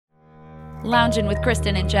Loungin' with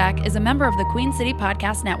Kristen and Jack is a member of the Queen City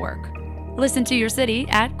Podcast Network. Listen to your city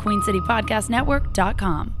at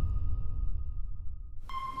queencitypodcastnetwork.com.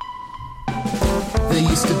 They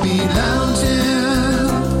used to be lounging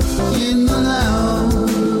in the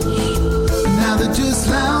lounge. Now they're just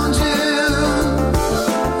lounging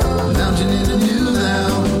in a new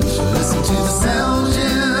lounge. Listen to the sounds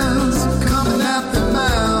coming out their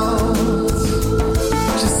mouths.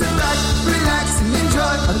 Just sit back, relax, and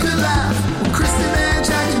enjoy a good laugh with Kristen and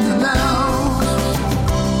Jack in the lounge.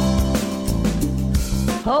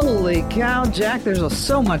 Holy cow, Jack, there's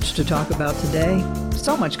so much to talk about today.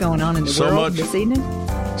 So much going on in the world this evening.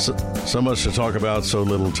 So much to talk about, so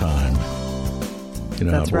little time. You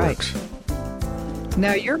know That's how it right. works.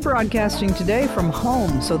 Now, you're broadcasting today from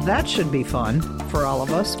home, so that should be fun for all of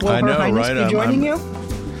us. Will I know, Her Highness right? be joining you?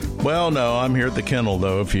 Well, no, I'm here at the kennel,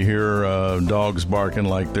 though. If you hear dogs barking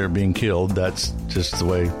like they're being killed, that's just the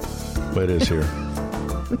way it is here.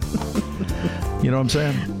 You know what I'm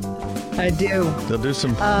saying? I do. They'll do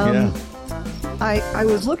some, yeah. I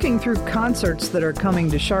was looking through concerts that are coming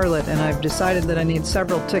to Charlotte, and I've decided that I need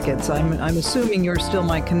several tickets. I'm assuming you're still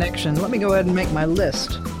my connection. Let me go ahead and make my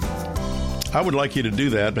list. I would like you to do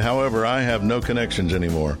that. However, I have no connections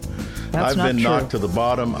anymore. That's I've not been true. knocked to the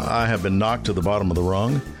bottom. I have been knocked to the bottom of the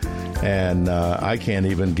rung, and I can't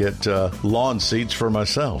even get lawn seats for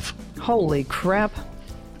myself. Holy crap.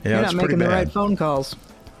 Yeah, You're it's not pretty making the bad. right phone calls.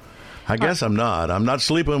 I guess I'm not. I'm not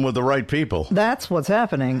sleeping with the right people. That's what's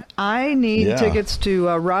happening. I need tickets to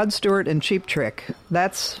Rod Stewart and Cheap Trick.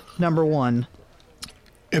 That's number one.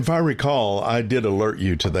 If I recall, I did alert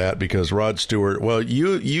you to that because Rod Stewart, well,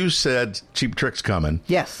 you said Cheap Trick's coming.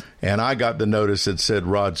 Yes. And I got the notice that said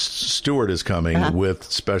Rod Stewart is coming with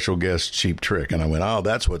special guest Cheap Trick. And I went, oh,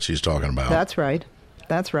 that's what she's talking about. That's right.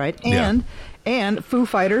 That's right. And Foo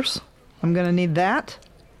Fighters. I'm going to need that.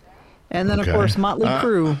 And then, of course, Motley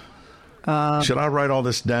Crue. Should I write all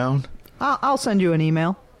this down? I'll send you an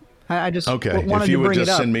email. I just wanted if you to would bring just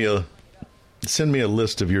it up. send me a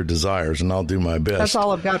list of your desires, and I'll do my best. That's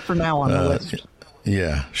all I've got for now on the list.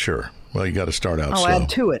 Yeah, sure. Well, you got to start out I'll slow. add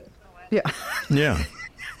to it. Yeah. Yeah.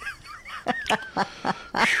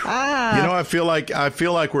 I feel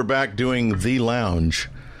like we're back doing the lounge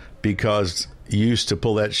because you used to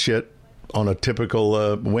pull that shit on a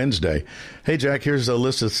typical Wednesday. Hey, Jack, here's a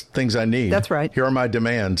list of things I need. That's right. Here are my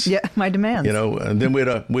demands. Yeah, my demands. And then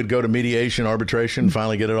we'd go to mediation, arbitration,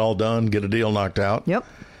 finally get it all done, get a deal knocked out. Yep.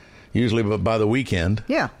 Usually by the weekend.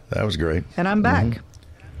 Yeah. That was great. And I'm back.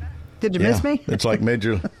 Did you miss me? It's like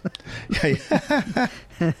major. I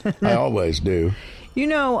always do.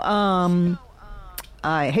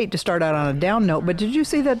 I hate to start out on a down note, but did you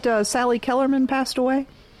see that Sally Kellerman passed away?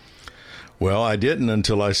 Well, I didn't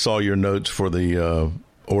until I saw your notes for the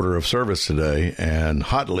order of service today and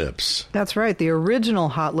Hot Lips. That's right. The original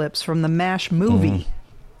Hot Lips from the MASH movie.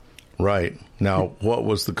 Right. Now, what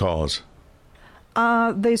was the cause?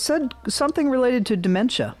 They said something related to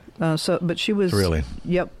dementia. But she was really.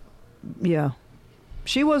 Yep. Yeah.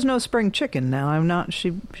 She was no spring chicken. Now I'm not.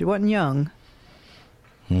 She wasn't young.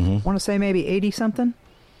 I want to say maybe 80 something.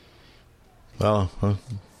 Well.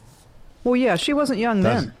 Well, yeah, she wasn't young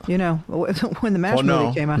then. When the MASH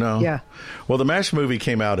movie came out. No. Yeah. Well, the MASH movie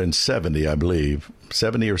came out in 70, I believe.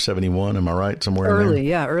 70 or 71. Am I right? Somewhere in there?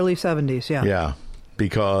 Yeah, early 70s. Yeah. Yeah,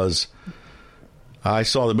 because I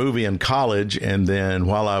saw the movie in college, and then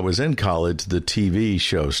while I was in college, the TV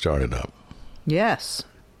show started up. Yes.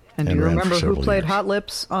 And do you ran for remember who several played years. Hot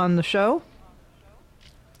Lips on the show?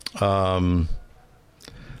 I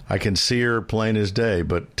can see her plain as day,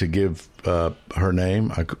 but to give her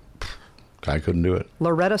name, I couldn't do it.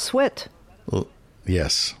 Loretta Swit.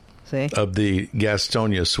 Yes. See? Of the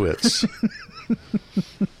Gastonia Swits.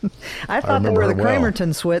 I thought they were the her well.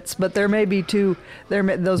 Cramerton Swits, but there may be two.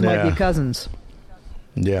 Those might be cousins.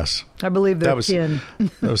 Yes. I believe they're kin.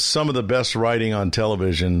 That was some of the best writing on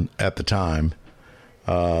television at the time.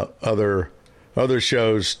 Other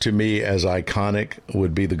shows to me as iconic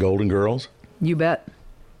would be the Golden Girls. You bet.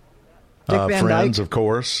 Dick Van Friends, Dyke. of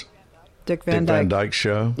course. Dick Van Dyke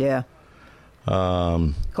Show. Yeah.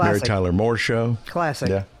 Mary Classic. Tyler Moore Show. Classic.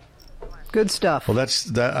 Yeah. Good stuff. Well, that's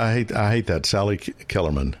that. I hate that Sally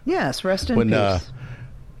Kellerman. Yes, rest in peace.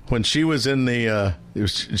 When she was in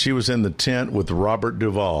she was in the tent with Robert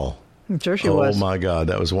Duvall. I'm sure she was. Oh my God,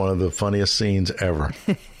 that was one of the funniest scenes ever.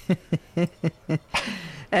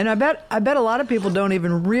 And I bet a lot of people don't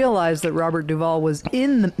even realize that Robert Duvall was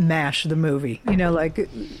in the MASH, the movie.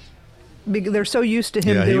 They're so used to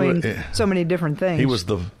him doing so many different things. He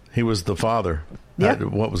was the father. Yeah.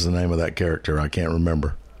 What was the name of that character? I can't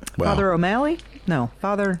remember. Wow. Father O'Malley? No,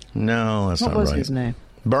 Father. No, that's What not was right. his name?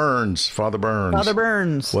 Burns, Father Burns. Father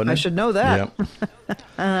Burns. I should know that. Yep.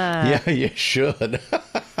 Yeah, you should.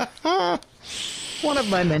 One of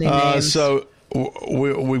my many names. So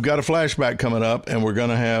we've got a flashback coming up, and we're going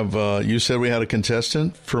to have, you said we had a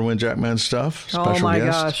contestant for Win Jackman stuff? Oh, my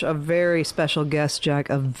gosh. A very special guest, Jack.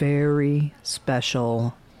 A very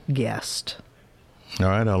special guest. All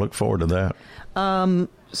right. I look forward to that.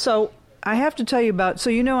 So I have to tell you about, so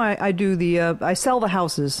you know I do I sell the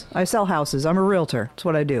houses. I sell houses. I'm a realtor. That's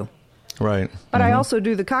what I do. Right. But I also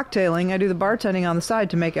do the cocktailing. I do the bartending on the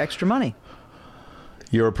side to make extra money.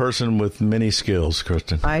 You're a person with many skills,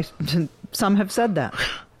 Kristen. Some have said that.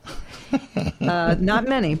 Not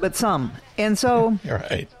many, but some. And so...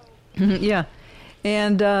 Right. Yeah.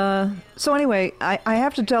 And so anyway, I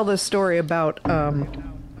have to tell this story about...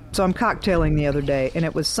 so I'm cocktailing the other day, and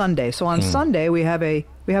it was Sunday. So on Sunday, we have a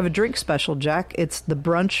drink special, Jack. It's the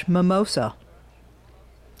brunch mimosa.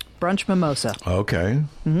 Brunch mimosa. Okay.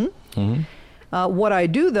 Mm-hmm. Mm-hmm. What I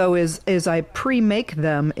do, though, is I pre-make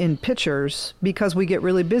them in pitchers because we get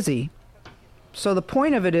really busy. So the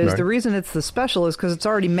point of it is, the reason it's the special is because it's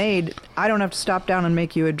already made. I don't have to stop down and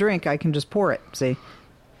make you a drink. I can just pour it, see?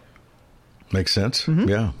 Makes sense. Mm-hmm.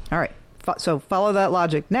 Yeah. All right. So follow that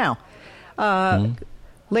logic. Now,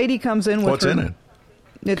 lady comes in with what's in it?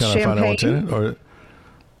 It's Can champagne. I find out what's in it? Or,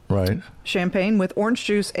 right. Champagne with orange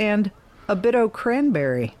juice and a bit of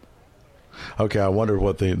cranberry. Okay, I wondered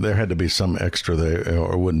what there had to be some extra there,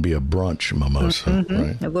 or it wouldn't be a brunch mimosa,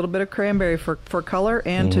 right? A little bit of cranberry for color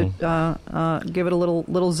and to give it a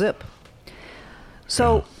little zip.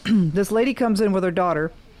 So this lady comes in with her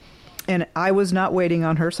daughter, and I was not waiting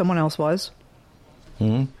on her. Someone else was.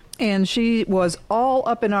 Mm-hmm. And she was all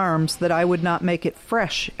up in arms that I would not make it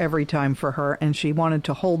fresh every time for her, and she wanted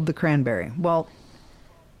to hold the cranberry. Well,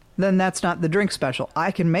 then that's not the drink special.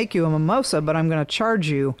 I can make you a mimosa, but I'm going to charge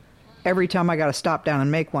you every time I got to stop down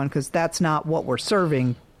and make one, because that's not what we're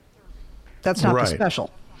serving. That's not the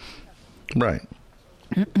special. Right.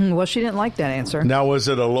 Well, she didn't like that answer. Now, was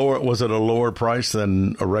it a lower price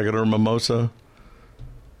than a regular mimosa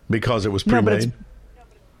because it was pre-made?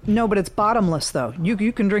 No, but it's bottomless, though.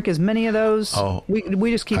 You can drink as many of those. Oh, we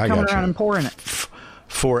just keep coming around and pouring it.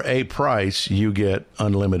 For a price, you get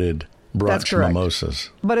unlimited brunch mimosas.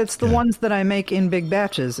 But it's the ones that I make in big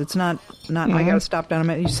batches. It's not I got to stop down a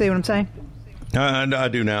minute. You see what I'm saying? I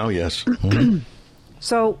do now, yes.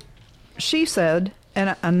 So she said,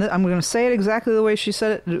 and I'm going to say it exactly the way she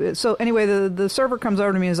said it. So anyway, the server comes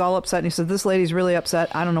over to me, is all upset, and he said, "This lady's really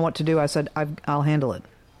upset. I don't know what to do." I said, "I'll handle it.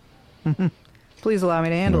 Please allow me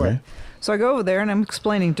to handle it." So I go over there and I'm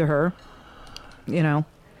explaining to her, and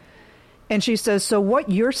she says, "So what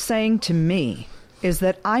you're saying to me is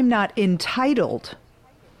that I'm not entitled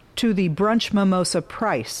to the brunch mimosa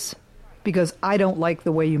price because I don't like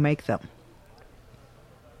the way you make them."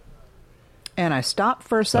 And I stopped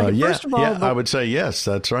for a second. First of all, I would say yes,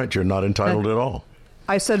 that's right. You're not entitled at all.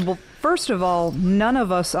 I said, well, first of all, none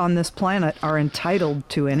of us on this planet are entitled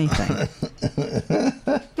to anything.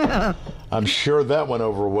 I'm sure that went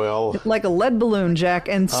over well. Like a lead balloon, Jack.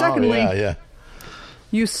 And secondly,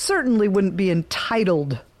 you certainly wouldn't be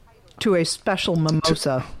entitled to a special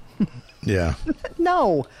mimosa. Yeah.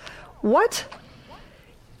 No. What?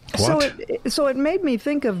 So it made me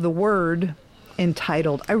think of the word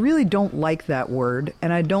entitled. I really don't like that word,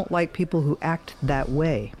 and I don't like people who act that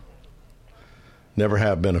way. Never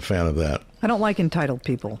have been a fan of that. I don't like entitled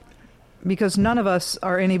people because none of us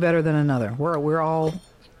are any better than another. We're all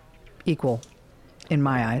equal in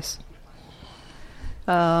my eyes.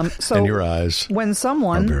 So in your eyes, when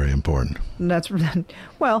someone are very important. That's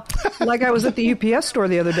well, like I was at the UPS store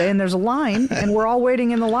the other day, and there's a line, and we're all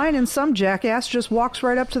waiting in the line, and some jackass just walks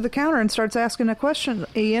right up to the counter and starts asking a question.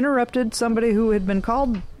 He interrupted somebody who had been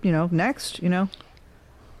called, next,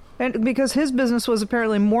 and because his business was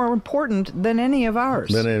apparently more important than any of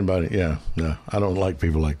ours. Than anybody, yeah. No, I don't like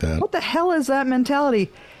people like that. What the hell is that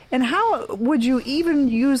mentality? And how would you even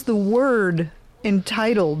use the word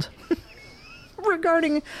entitled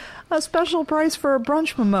regarding a special price for a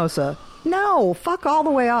brunch mimosa? No, fuck all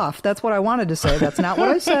the way off. That's what I wanted to say. That's not what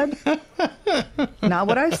I said. Not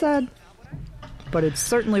what I said. But it's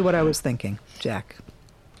certainly what I was thinking, Jack.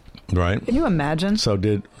 Right. Can you imagine? So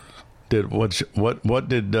what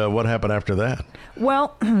happened after that?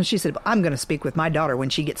 Well, she said, I'm going to speak with my daughter when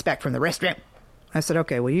she gets back from the restaurant. I said,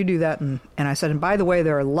 okay, well, you do that. And I said, and by the way,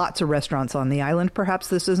 there are lots of restaurants on the island. Perhaps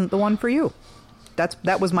this isn't the one for you.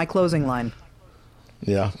 That was my closing line.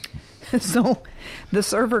 Yeah. So the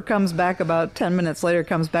server comes back about 10 minutes later,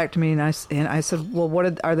 comes back to me, and I said,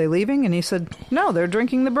 well, are they leaving? And he said, no, they're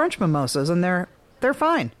drinking the brunch mimosas, and they're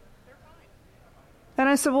fine. And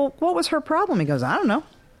I said, well, what was her problem? He goes, I don't know.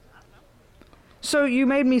 So you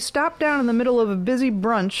made me stop down in the middle of a busy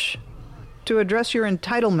brunch to address your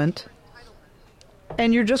entitlement,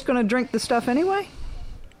 and you're just going to drink the stuff anyway?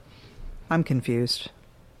 I'm confused.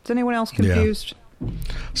 Is anyone else confused? Yeah.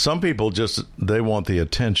 Some people they want the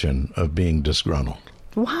attention of being disgruntled.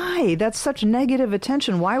 Why? That's such negative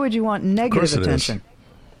attention. Why would you want negative attention?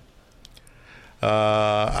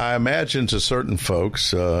 I imagine to certain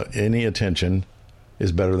folks, any attention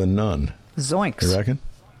is better than none. Zoinks. You reckon?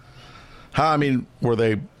 I mean, were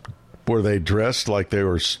they dressed like they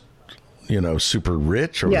were, super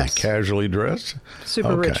rich, or were they casually dressed?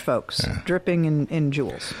 Super rich folks, dripping in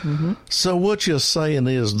jewels. Mm-hmm. So what you're saying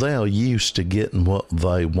is they're used to getting what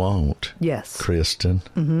they want. Yes. Kristen.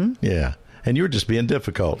 Mm-hmm. Yeah. And you were just being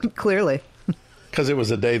difficult. Clearly. Because it was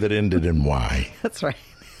a day that ended in Y. That's right.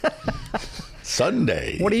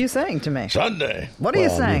 Sunday. What are you saying to me? Sunday. What are you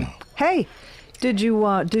saying? Hey, did you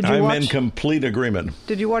watch? I'm in complete agreement.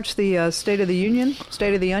 Did you watch the State of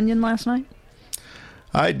the Onion last night?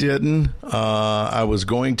 I didn't. I was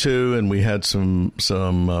going to, and we had some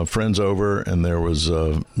friends over, and there was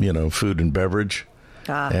food and beverage.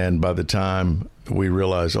 And by the time we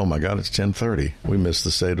realized, oh my God, it's 10:30, we missed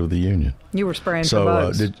the State of the Union. You were spraying for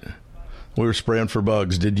bugs. We were spraying for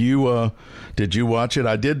bugs. Did you watch it?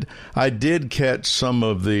 I did catch some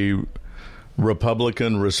of the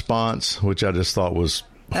Republican response, which I just thought was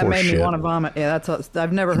horseshit. That made me want to vomit. Yeah,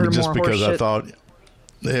 I've never heard just more because horseshit. I thought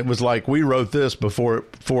it was like we wrote this before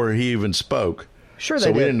he even spoke. Sure,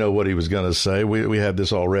 so we didn't know what he was going to say. We had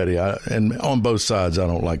this already, and on both sides, I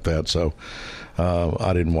don't like that. So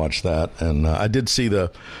I didn't watch that, and I did see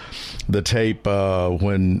the tape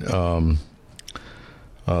when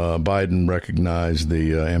Biden recognized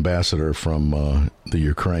the ambassador from the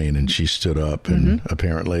Ukraine, and she stood up, and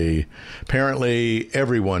apparently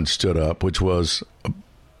everyone stood up, which was,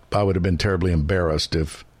 I would have been terribly embarrassed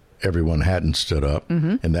if everyone hadn't stood up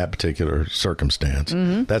in that particular circumstance.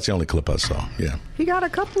 That's the only clip I saw. Yeah, he got a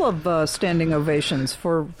couple of standing ovations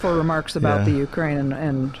for remarks about the Ukraine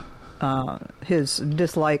and his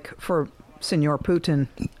dislike for Senor Putin.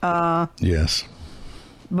 Yes.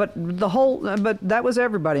 But that was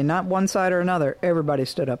everybody, not one side or another. Everybody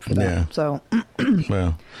stood up for that. Yeah. So,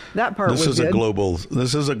 well, that part was good.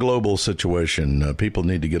 This is a global situation. People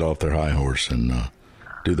need to get off their high horse and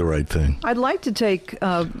do the right thing. I'd like to take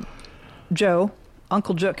Joe,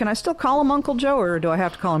 Uncle Joe. Can I still call him Uncle Joe, or do I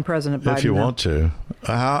have to call him President Biden? If you want to.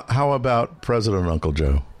 How about President Uncle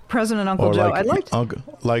Joe? President Uncle Joe. I'd like to,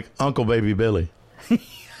 like Uncle Baby Billy.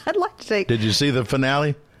 I'd like to take. Did you see the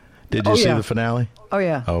finale? Did you see the finale? Oh,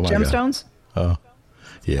 yeah. Oh, my Gemstones? God. Oh,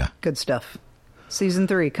 yeah. Good stuff. Season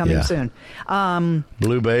 3 coming soon.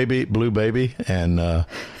 Blue Baby, and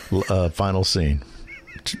final scene.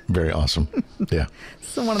 Very awesome. Yeah.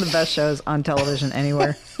 It's one of the best shows on television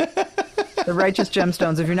anywhere. The Righteous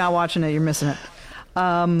Gemstones. If you're not watching it, you're missing it.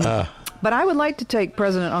 But I would like to take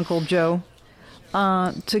President Uncle Joe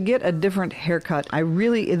to get a different haircut.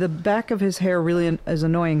 The back of his hair really is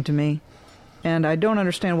annoying to me, and I don't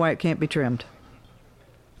understand why it can't be trimmed.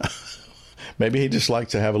 Maybe he just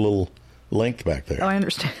likes to have a little length back there. Oh, I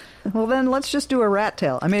understand. Well, then let's just do a rat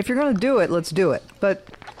tail. I mean, if you're going to do it, let's do it. But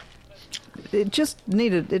it just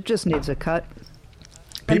needs a cut.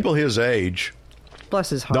 People his age, bless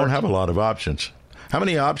his heart, don't have a lot of options. How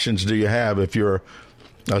many options do you have if you're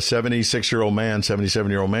a 76-year-old man,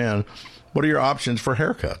 77-year-old man? What are your options for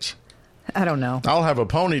haircuts? I don't know. I'll have a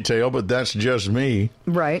ponytail, but that's just me.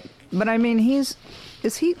 Right. But I mean,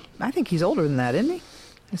 I think he's older than that, isn't he?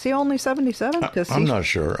 Is he only 77? I'm not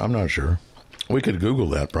sure. We could Google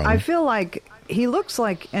that probably. I feel like he looks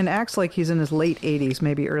like and acts like he's in his late 80s,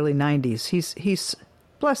 maybe early 90s. He's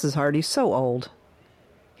bless his heart, he's so old.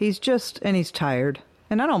 He's tired.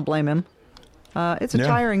 And I don't blame him. It's a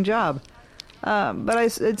tiring job. But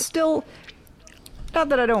it's still, not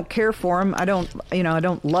that I don't care for him. I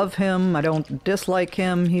don't love him. I don't dislike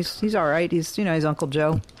him. He's all right. He's Uncle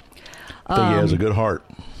Joe. I think he has a good heart.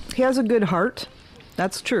 He has a good heart.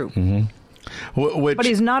 That's true. Mm-hmm. But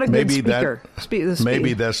he's not a good speaker.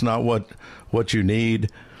 Maybe that's not what you need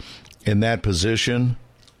in that position.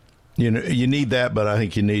 You need that, but I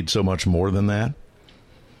think you need so much more than that.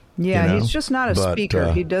 Yeah, he's just not a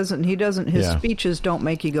speaker. He doesn't. His speeches don't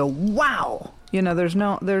make you go, wow. There's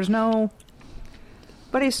no.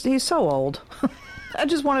 But he's so old. I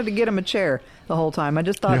just wanted to get him a chair the whole time. I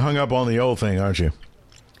just thought you're hung up on the old thing, aren't you?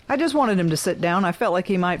 I just wanted him to sit down. I felt like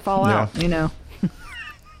he might fall out.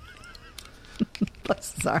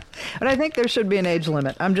 Sorry. But I think there should be an age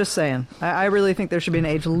limit. I'm just saying. I really think there should be an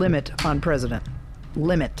age limit on president.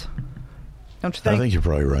 Limit. Don't you think? I think you're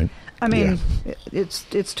probably right. I mean,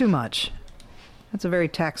 it's too much. That's a very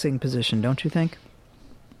taxing position, don't you think?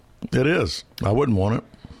 It is. I wouldn't want it.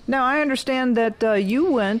 Now, I understand that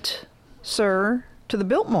you went, sir, to the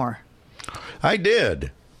Biltmore. I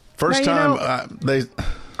did. First Now, time they...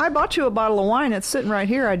 I bought you a bottle of wine. It's sitting right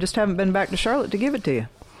here. I just haven't been back to Charlotte to give it to you.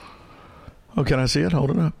 Oh, can I see it?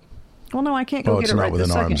 Hold it up. Well, no, I can't go get it right this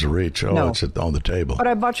second. Oh, it's not within arm's reach. Oh, no. It's on the table. But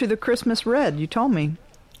I bought you the Christmas Red. You told me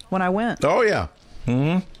when I went. Oh, yeah.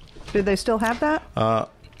 Mm-hmm. Did they still have that?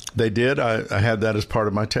 They did. I had that as part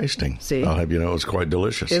of my tasting. See? I'll have you know it was quite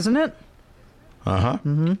delicious. Isn't it? Uh-huh.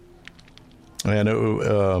 Mm-hmm.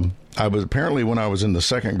 And I was apparently, when I was in the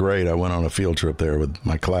second grade, I went on a field trip there with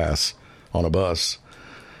my class on a bus.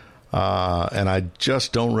 And I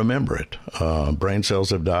just don't remember it. Brain cells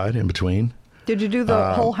have died in between. Did you do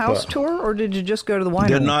the whole house tour, or did you just go to the winery?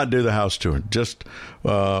 Did not do the house tour. Just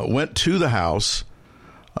went to the house,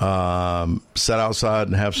 sat outside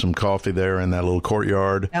and have some coffee there in that little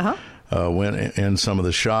courtyard. Went in some of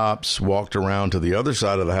the shops, walked around to the other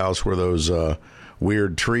side of the house where those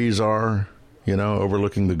weird trees are, you know,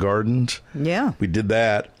 overlooking the gardens. Yeah. We did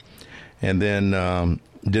that. And then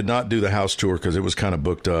did not do the house tour because it was kind of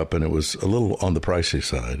booked up and it was a little on the pricey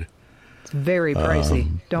side. It's very pricey.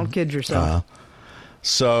 Don't kid yourself.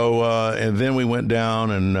 So, and then we went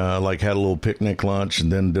down and had a little picnic lunch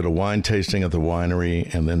and then did a wine tasting at the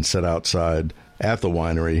winery and then sat outside at the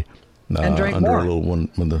winery. And drank under more. A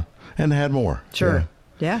little and had more. Sure.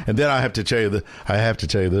 Yeah. And then I have to tell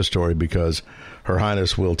you this story because Her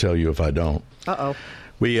Highness will tell you if I don't. Uh-oh.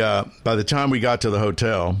 We, by the time we got to the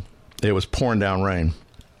hotel, it was pouring down rain.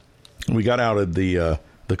 We got out of the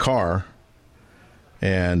car,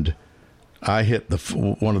 and I hit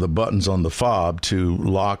one of the buttons on the fob to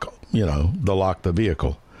lock the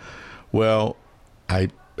vehicle. Well, I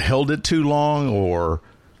held it too long, or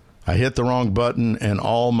I hit the wrong button, and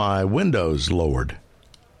all my windows lowered.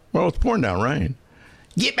 Well, it's pouring down rain.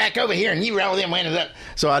 Get back over here, and you roll them windows up.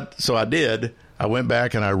 So I did. I went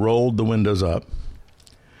back and I rolled the windows up.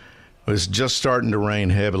 It was just starting to rain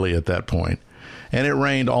heavily at that point. And it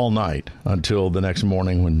rained all night until the next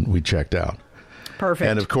morning when we checked out. Perfect.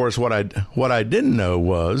 And of course, what I didn't know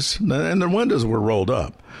was, and the windows were rolled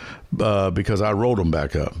up because I rolled them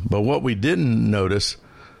back up. But what I didn't notice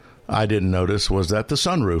was that the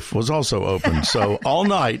sunroof was also open. So all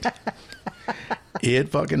night, it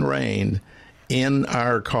fucking rained in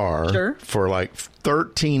our car for like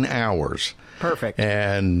 13 hours. Perfect.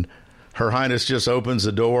 And Her Highness just opens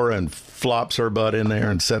the door and flops her butt in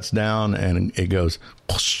there and sits down, and it goes.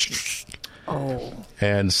 Oh.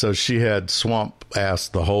 And so she had swamp ass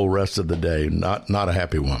the whole rest of the day. Not a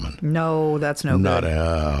happy woman. No, that's no good.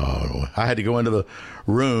 I had to go into the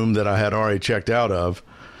room that I had already checked out of,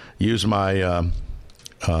 use my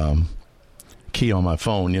key on my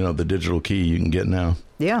phone, the digital key you can get now.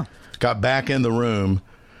 Yeah. Got back in the room,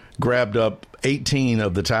 grabbed up 18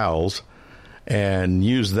 of the towels, and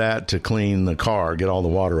used that to clean the car, get all the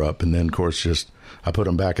water up, and then, of course, I put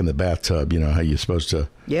them back in the bathtub. You know how you're supposed to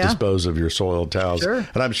dispose of your soiled towels. Sure.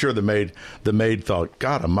 And I'm sure the maid thought,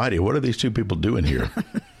 God Almighty, what are these two people doing here?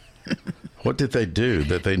 What did they do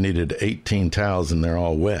that they needed 18 towels and they're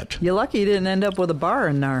all wet? You're lucky you didn't end up with a bar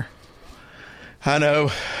in there. I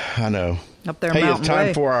know. Up there, hey, Mountain it's time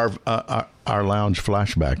Way. for our lounge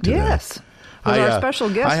flashback today. Yes. Well, our special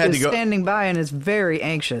guest is standing by and is very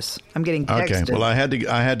anxious. I'm getting texted. Okay. Well, I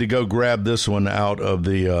had to go grab this one out of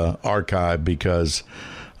the archive because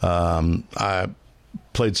I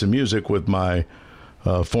played some music with my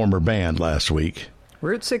former band last week.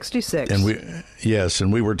 Route 66.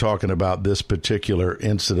 And we were talking about this particular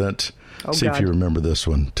incident. See if you remember this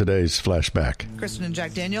one. Today's flashback. Kristen and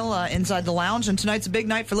Jack Daniel inside the lounge, and tonight's a big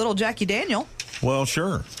night for little Jackie Daniel. Well,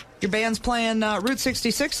 sure. Your band's playing, Route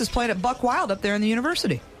 66 is playing at Buck Wild up there in the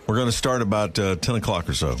university. We're going to start about 10 o'clock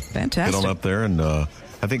or so. Fantastic. Get on up there, and I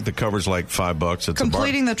think the cover's like $5. It's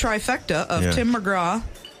completing the trifecta of Tim McGraw,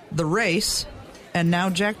 The Race, and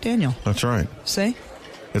now Jack Daniel. That's right. See?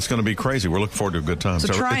 It's going to be crazy. We're looking forward to a good time. It's a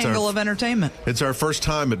triangle of entertainment. It's our first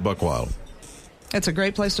time at Buck Wild. It's a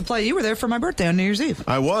great place to play. You were there for my birthday on New Year's Eve.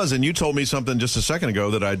 I was, and you told me something just a second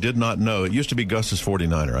ago that I did not know. It used to be Gus's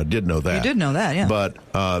 49er. I did know that. You did know that, yeah. But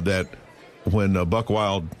that when Buck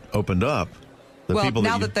Wild opened up,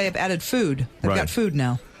 that they have added food, they've got food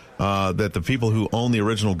now. That the people who own the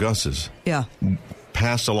original Gus's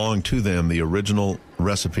passed along to them the original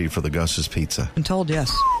recipe for the Gus's pizza. Been told,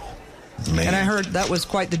 yes. Man. And I heard that was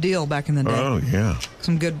quite the deal back in the day. Oh, yeah.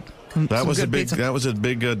 Some good That was a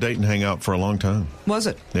big Dayton hangout for a long time. Was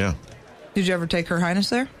it? Yeah. Did you ever take Her Highness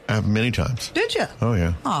there? Many times. Did you? Oh,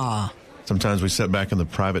 yeah. Aw. Sometimes we sat back in the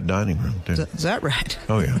private dining room, too. Is that right?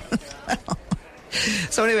 Oh, yeah.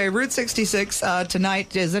 So anyway, Route 66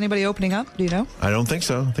 tonight. Is anybody opening up? Do you know? I don't think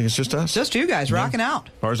so. I think it's just us. Just you guys rocking out.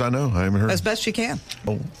 As far as I know, I haven't heard. As best you can.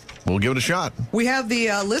 Oh, we'll give it a shot. We have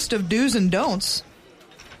the list of do's and don'ts.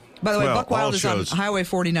 By the way, Buck Wild is on Highway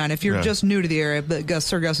 49. If you're just new to the area,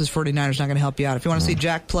 Sir Gus's 49 is not going to help you out. If you want to see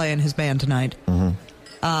Jack play and his band tonight,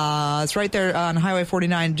 it's right there on Highway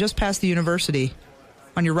 49, just past the university.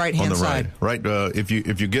 On your right-hand side. Right. If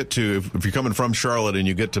you're coming from Charlotte and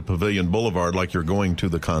you get to Pavilion Boulevard like you're going to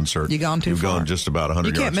the concert, you've gone too far. You've gone just about 100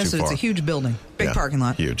 yards too far. You can't miss it. It's a huge building. Big parking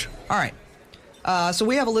lot. Huge. All right. So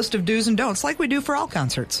we have a list of do's and don'ts like we do for all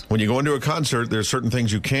concerts. When you go into a concert, there's certain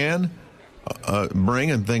things you can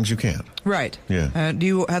bring and things you can't. Right. Yeah. Do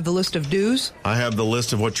you have the list of do's? I have the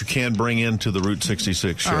list of what you can bring into the Route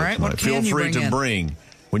 66 show all right. tonight. What can Feel free to in? bring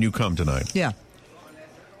when you come tonight. Yeah.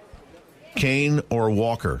 Cane or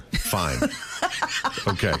walker, fine.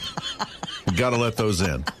 Okay. Got to let those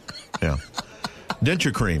in. Yeah.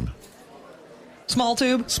 Denture cream. Small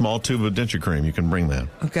tube? Small tube of denture cream. You can bring that.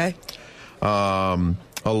 Okay. A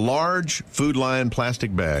large Food Lion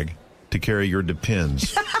plastic bag to carry your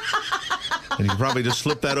Depends. And you can probably just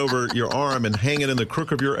slip that over your arm and hang it in the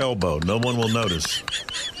crook of your elbow. No one will notice.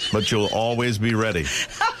 But you'll always be ready.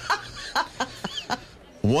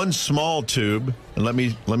 One small tube, and let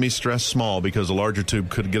me stress small because a larger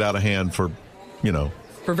tube could get out of hand for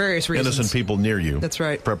various reasons. Innocent people near you. That's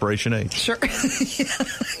right. Preparation H. Sure.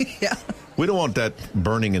 Yeah. We don't want that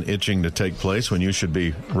burning and itching to take place when you should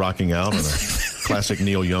be rocking out on a classic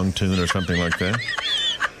Neil Young tune or something like that.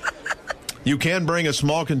 You can bring a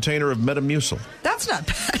small container of Metamucil. That's not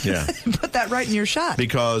bad. Yeah. Put that right in your shot.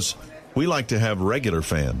 Because we like to have regular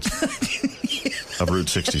fans of Route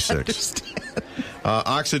 66.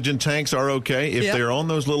 Oxygen tanks are okay. If they're on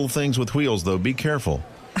those little things with wheels, though, be careful.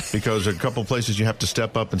 Because there are a couple places you have to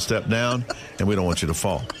step up and step down, and we don't want you to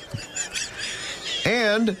fall.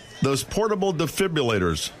 And those portable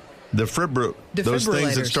defibrillators. Those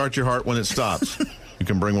things that start your heart when it stops. You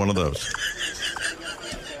can bring one of those.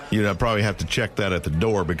 You'd probably have to check that at the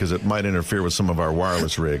door because it might interfere with some of our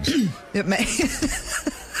wireless rigs. It may.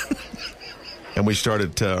 And we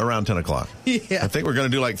started around 10 o'clock. Yeah. I think we're going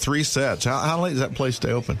to do like 3 sets. How late does that place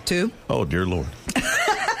stay open? 2. Oh, dear Lord.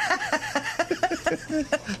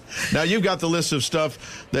 Now, you've got the list of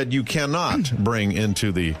stuff that you cannot bring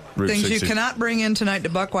into the Route 66. Things you cannot bring in tonight to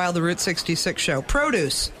Buck Wild, the Route 66 show.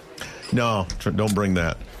 Produce. No, don't bring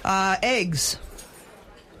that. Eggs.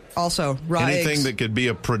 Also, raw Anything eggs. that could be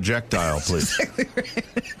a projectile, please.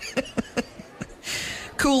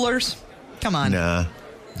 Coolers. Come on. Nah.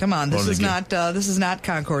 Come on. This is not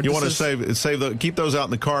Concord. You want to keep those out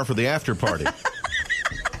in the car for the after party.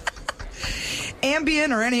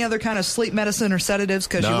 Ambien or any other kind of sleep medicine or sedatives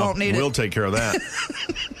because you won't need we'll take care of that.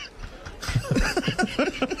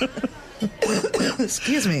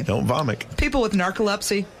 Excuse me. Don't vomit. People with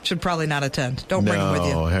narcolepsy should probably not attend. Don't bring them with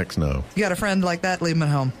you. No, heck no. You got a friend like that, leave them at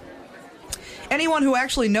home. Anyone who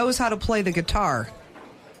actually knows how to play the guitar.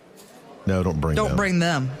 No, don't bring them. Don't bring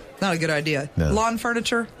them. Not a good idea. No. Lawn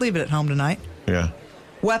furniture, leave it at home tonight. Yeah.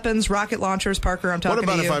 Weapons, rocket launchers, Parker, I'm talking to you.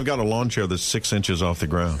 What about if I've got a lawn chair that's 6 inches off the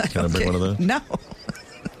ground? Can I bring one of those? No.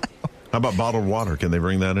 How about bottled water? Can they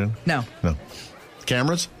bring that in? No. No.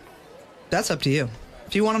 Cameras? That's up to you.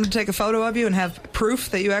 If you want them to take a photo of you and have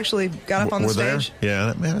proof that you actually got up on the stage. There?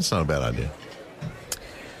 Yeah, man, that's not a bad idea.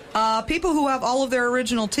 People who have all of their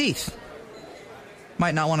original teeth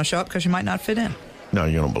might not want to show up because you might not fit in. No,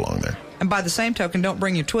 you don't belong there. And by the same token, don't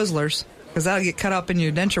bring your Twizzlers because that'll get cut up in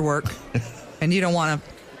your denture work. And you don't want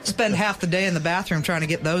to spend half the day in the bathroom trying to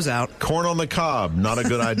get those out. Corn on the cob, not a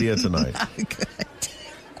good idea tonight. Not a good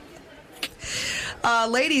idea.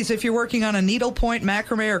 Ladies, if you're working on a needlepoint,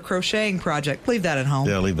 macrame, or crocheting project, leave that at home.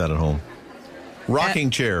 Yeah, leave that at home.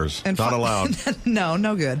 Rocking chairs, not allowed.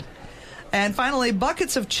 No good. And finally,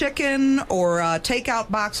 buckets of chicken or takeout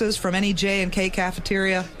boxes from any J&K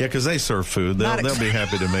cafeteria. Yeah, because they serve food. They'll be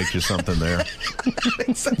happy to make you something there.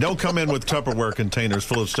 Don't come in with Tupperware containers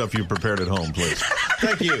full of stuff you prepared at home, please.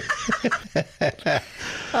 Thank you.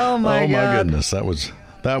 Oh, my God. My goodness. That was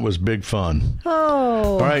big fun.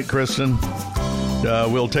 Oh. All right, Kristen.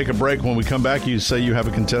 We'll take a break. When we come back, you say you have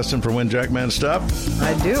a contestant for Win Jackman stuff?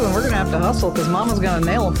 I do, and we're going to have to hustle because Mama's got a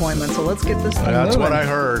nail appointment, so let's get this thing That's moving. what I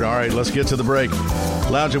heard. All right, let's get to the break.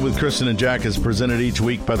 Lounging with Kristen and Jack is presented each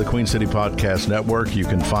week by the Queen City Podcast Network. You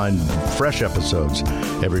can find fresh episodes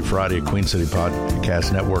every Friday at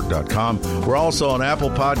QueenCityPodcastNetwork.com. We're also on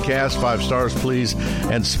Apple Podcasts, 5 stars, please,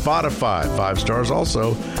 and Spotify, 5 stars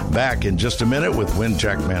also. Back in just a minute with Win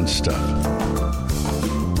Jackman stuff.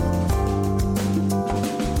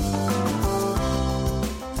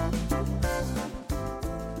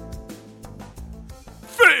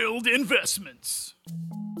 Investments.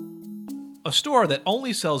 A store that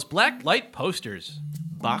only sells black light posters.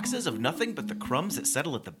 Boxes of nothing but the crumbs that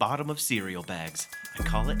settle at the bottom of cereal bags. I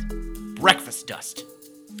call it breakfast dust.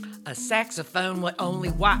 A saxophone what only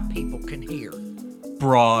white people can hear.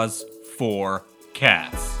 Bras for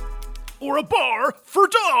cats. Or a bar for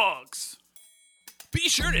dogs. Be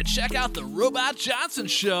sure to check out the Robot Johnson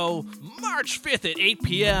Show March 5th at 8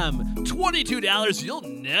 p.m. $22 you'll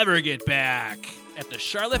never get back. At the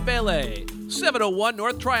Charlotte Ballet, 701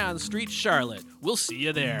 North Tryon Street, Charlotte. We'll see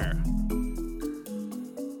you there.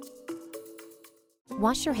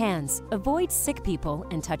 Wash your hands, avoid sick people,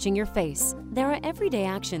 and touching your face. There are everyday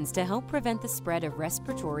actions to help prevent the spread of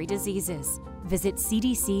respiratory diseases. Visit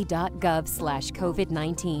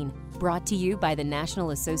cdc.gov/COVID-19. Brought to you by the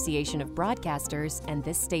National Association of Broadcasters and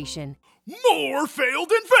this station. More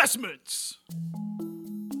failed investments.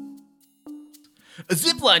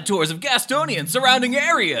 Zipline tours of Gastonia and surrounding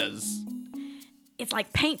areas. It's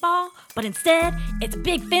like paintball, but instead, it's a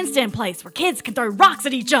big fenced-in place where kids can throw rocks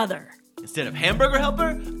at each other. Instead of hamburger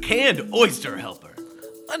helper, canned oyster helper.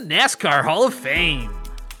 A NASCAR Hall of Fame.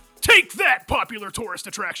 Take that, popular tourist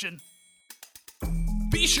attraction.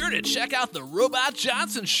 Be sure to check out the Robot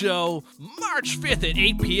Johnson Show March 5th at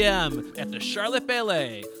 8 p.m. at the Charlotte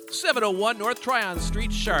Ballet, 701 North Tryon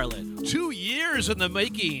Street, Charlotte. 2 years in the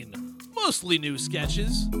making. Mostly new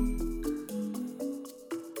sketches.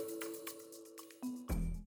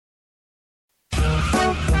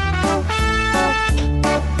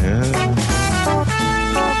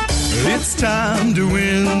 It's time to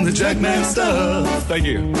win the Jackman stuff. Thank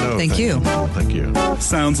you. No, Thank you. Thank you.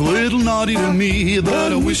 Sounds a little naughty to me,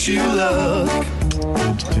 but I wish you luck.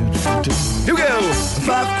 Here we go.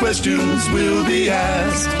 5 questions will be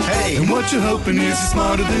asked. Hey, and what you're hoping is you're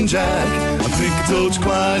smarter than Jack. I think I told you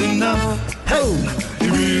quite enough. Oh, it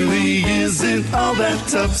really isn't all that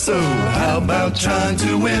tough. So how about trying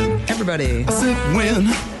to win? Everybody. I said win.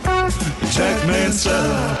 Jackman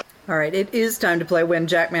stuff. All right, it is time to play Win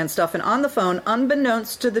Jackman Stuff, and on the phone,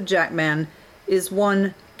 unbeknownst to the Jackman, is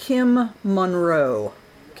one Kim Monroe.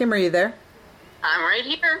 Kim, are you there? I'm right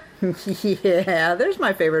here. Yeah, there's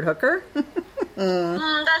my favorite hooker.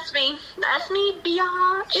 That's me. That's me,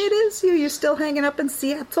 biatch. It is you. You still hanging up in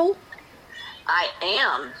Seattle? I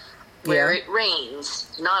am. Where it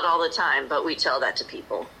rains. Not all the time, but we tell that to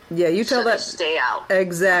people. Yeah, you tell so that. Stay out.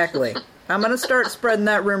 Exactly. I'm going to start spreading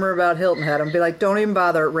that rumor about Hilton Head. I'm going to be like, don't even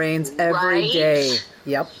bother. It rains every day.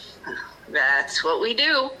 Yep. That's what we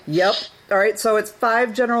do. Yep. All right, so it's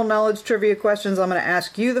 5 general knowledge trivia questions. I'm going to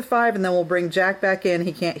ask you the 5, and then we'll bring Jack back in.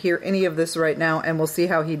 He can't hear any of this right now, and we'll see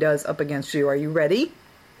how he does up against you. Are you ready?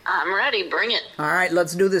 I'm ready. Bring it. All right,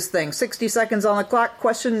 let's do this thing. 60 seconds on the clock.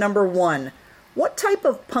 Question number 1. What type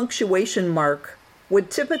of punctuation mark would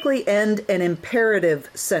typically end an imperative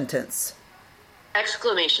sentence?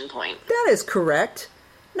 Exclamation point. That is correct.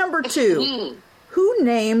 Number 2. Who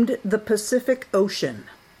named the Pacific Ocean?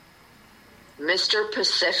 Mr.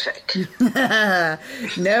 Pacific.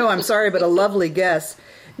 No, I'm sorry, but a lovely guess.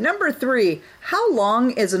 Number 3. How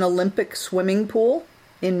long is an Olympic swimming pool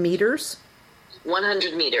in meters?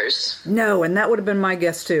 100 meters. No, and that would have been my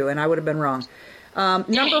guess too, and I would have been wrong.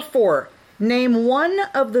 Number 4. Name one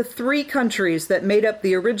of the 3 countries that made up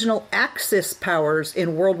the original Axis powers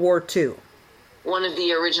in World War II. One of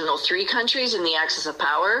the original 3 countries in the Axis of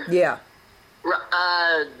Power? Yeah.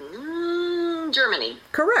 Germany.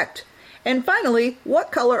 Correct. And finally,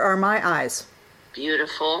 what color are my eyes?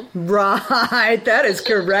 Beautiful. Right, that is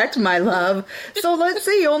correct, my love. So let's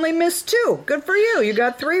see, you only missed 2. Good for you. You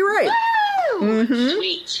got 3 right. Woo!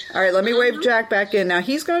 Sweet. All right, let me wave Jack back in. Now,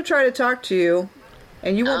 he's going to try to talk to you,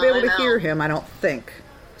 and you won't be able to hear him, I don't think.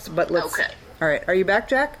 But let's. Okay. All right, are you back,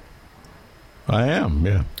 Jack? I am,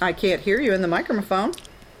 yeah. I can't hear you in the microphone.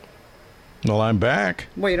 Well, I'm back.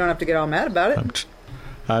 Well, you don't have to get all mad about it.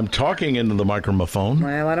 I'm talking into the microphone.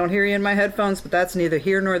 Well, I don't hear you in my headphones, but that's neither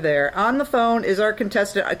here nor there. On the phone is our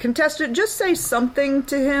contestant. Contestant, just say something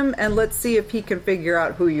to him, and let's see if he can figure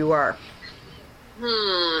out who you are.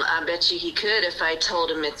 I bet you he could if I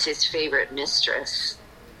told him it's his favorite mistress.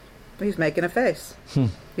 He's making a face.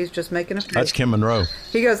 He's just making a face. That's Kim Monroe.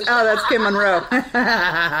 He goes, oh, that's Kim Monroe.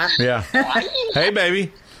 Yeah. Hey,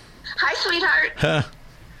 baby. Hi, sweetheart.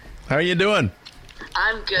 How are you doing?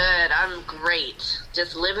 I'm good. I'm great.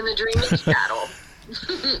 Just living the dream in Seattle.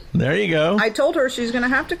 There you go. I told her she's going to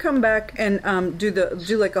have to come back and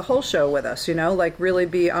do like a whole show with us, you know, like really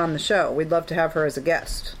be on the show. We'd love to have her as a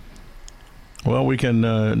guest. Well, we can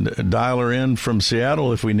dial her in from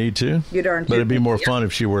Seattle if we need to. You darn But it'd be more fun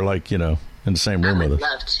if she were like, you know, in the same room with us. I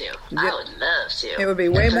would love to. I would love to. It would be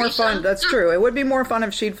way more fun. That's true. It would be more fun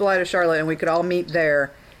if she'd fly to Charlotte and we could all meet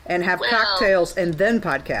there and have cocktails and then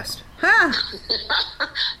podcast. Huh?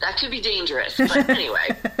 That could be dangerous, but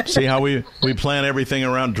anyway. See how we plan everything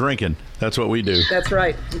around drinking. That's what we do. That's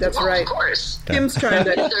right. That's right. Of course. Kim's trying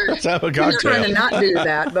to not do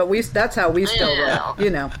that, but that's how we still roll. You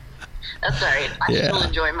know. That's all right. I still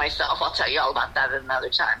enjoy myself. I'll tell you all about that at another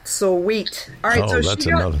time. Sweet. All right. So that's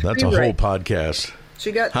a whole podcast.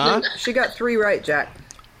 She got she got 3 right, Jack.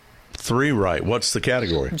 3 right. What's the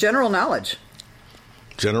category? General knowledge.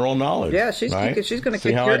 General knowledge. Yeah, she's going to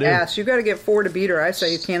kick your ass. You got to get 4 to beat her. I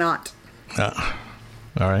say you cannot. All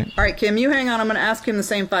right. All right, Kim, you hang on. I'm going to ask him the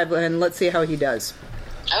same 5, and let's see how he does.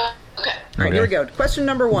 Okay. All right, here we go. Question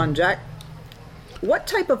number 1, Jack. What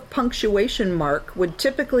type of punctuation mark would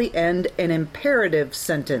typically end an imperative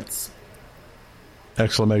sentence?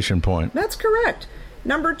 Exclamation point. That's correct.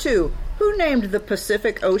 Number 2, who named the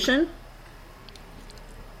Pacific Ocean?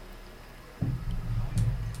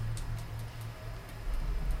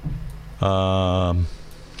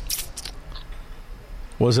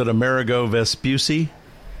 Was it Amerigo Vespucci?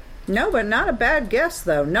 No, but not a bad guess,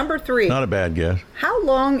 though. Number 3. Not a bad guess. How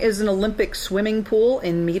long is an Olympic swimming pool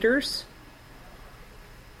in meters?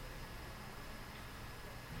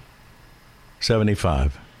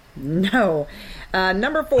 75. No.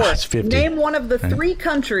 Number 4. It's 50. Name one of the 3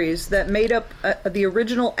 countries that made up the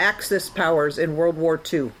original Axis powers in World War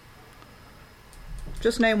II.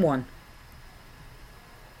 Just name one.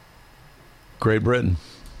 Great Britain.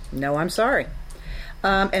 No, I'm sorry.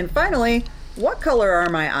 And finally, what color are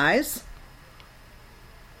my eyes?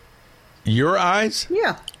 Your eyes?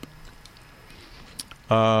 Yeah.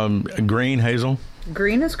 Green, hazel.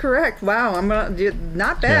 Green is correct. Wow,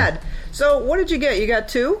 not bad. Yeah. So, what did you get? You got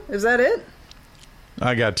 2? Is that it?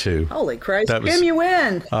 I got 2. Holy Christ, Kim, you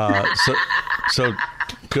win. So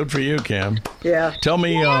good for you, Kim. Yeah. Tell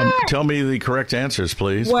me the correct answers,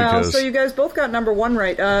 please. Well, so you guys both got number 1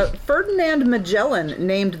 right. Ferdinand Magellan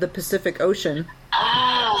named the Pacific Ocean.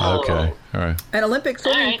 Oh. Okay. All right. An Olympic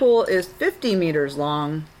swimming pool is 50 meters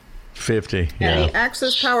long. 50. Yeah. And the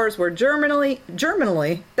Axis powers were Germany.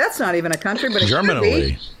 That's not even a country, but it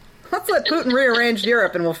Germany. Let's let Putin rearrange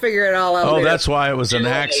Europe, and we'll figure it all out. Oh, later. that's why it was an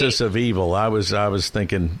axis of evil. I was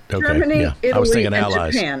thinking. Okay, Germany, Italy, I was thinking and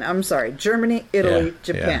allies. Japan. I'm sorry, Germany, Italy,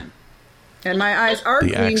 Japan. Yeah. And my eyes are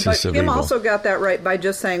green, but Kim also got that right by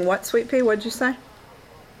just saying what, Sweet Pea? What'd you say?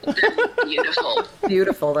 Beautiful.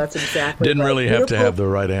 Beautiful. That's exactly. Didn't right. really have to have the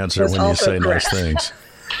right answer when you say correct. nice things.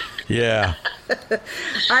 Yeah. All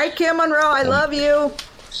right, Kim Monroe, I love you.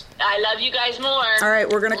 I love you guys more. All right,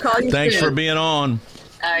 we're going to call you. Thanks soon. for being on.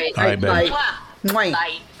 All right, baby.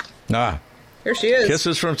 Bye. Bye. Here she is.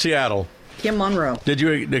 Kisses from Seattle. Kim Monroe. Did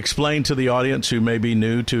you explain to the audience who may be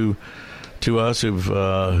new to us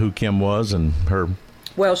who Kim was and her?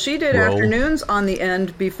 Well, she did role? afternoons on the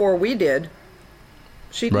end before we did.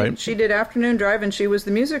 She did afternoon drive, and she was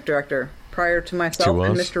the music director prior to myself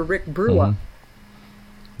and Mr. Rick Brua. Mm-hmm.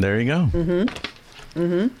 There you go. Mm-hmm.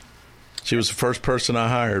 Mm-hmm. She was the first person I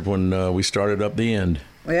hired when we started up the end.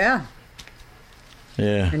 Yeah.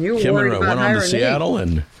 Yeah. And you were Kim worried Monroe about went on to hiring Seattle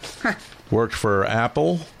and worked for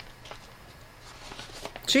Apple.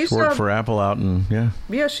 She's worked for Apple out in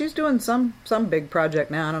Yeah, she's doing some big project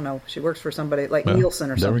now. I don't know. She works for somebody like Nielsen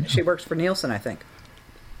or something. She works for Nielsen, I think.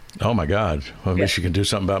 Oh my God! Well, I guess you can do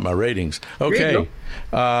something about my ratings. Okay,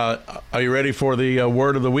 are you ready for the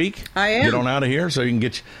word of the week? I am. Get on out of here so you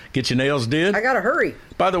can get your nails did. I gotta hurry.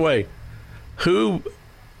 By the way, who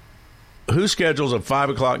schedules a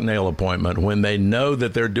 5:00 nail appointment when they know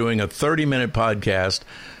that they're doing a 30-minute podcast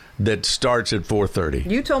that starts at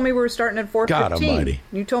 4:30? You told me we were starting at 4:15. God Almighty!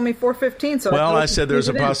 You told me 4:15. So I said there's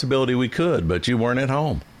a possibility we could, but you weren't at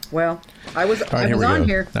home. Well, I was. All right, I was on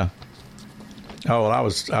here. No. Oh, well,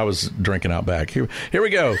 I was drinking out back. Here we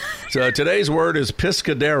go. So today's word is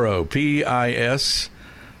piscadero. Piscadero.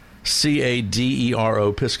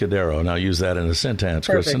 Piscadero. Now use that in a sentence,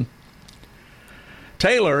 Kristen.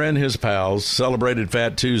 Taylor and his pals celebrated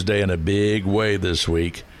Fat Tuesday in a big way this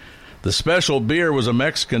week. The special beer was a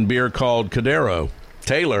Mexican beer called Cadero.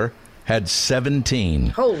 Taylor had 17.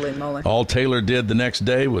 Holy moly. All Taylor did the next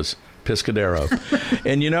day was Piscadero.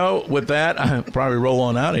 And with that, I'll probably roll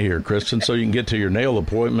on out of here, Kristen, so you can get to your nail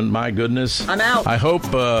appointment. My goodness. I'm out. I hope,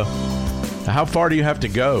 how far do you have to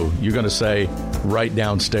go? You're going to say right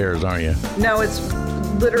downstairs, aren't you? No, it's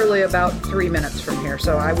literally about 3 minutes from here,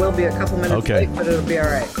 so I will be a couple minutes late, but it'll be all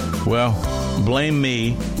right. Well, blame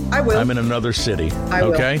me. I will. I'm in another city. I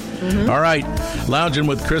will. Okay? Mm-hmm. All right. Lounging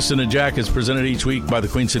with Kristen and Jack is presented each week by the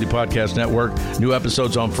Queen City Podcast Network. New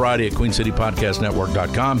episodes on Friday at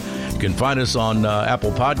queencitypodcastnetwork.com. You can find us on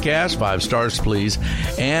Apple Podcasts, 5 stars, please,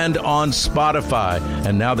 and on Spotify.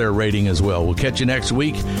 And now they're rating as well. We'll catch you next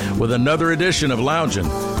week with another edition of Lounging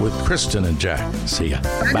with Kristen and Jack. See ya.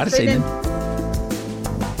 Bye.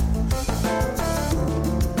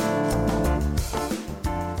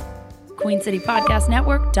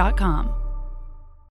 QueenCityPodcastNetwork.com.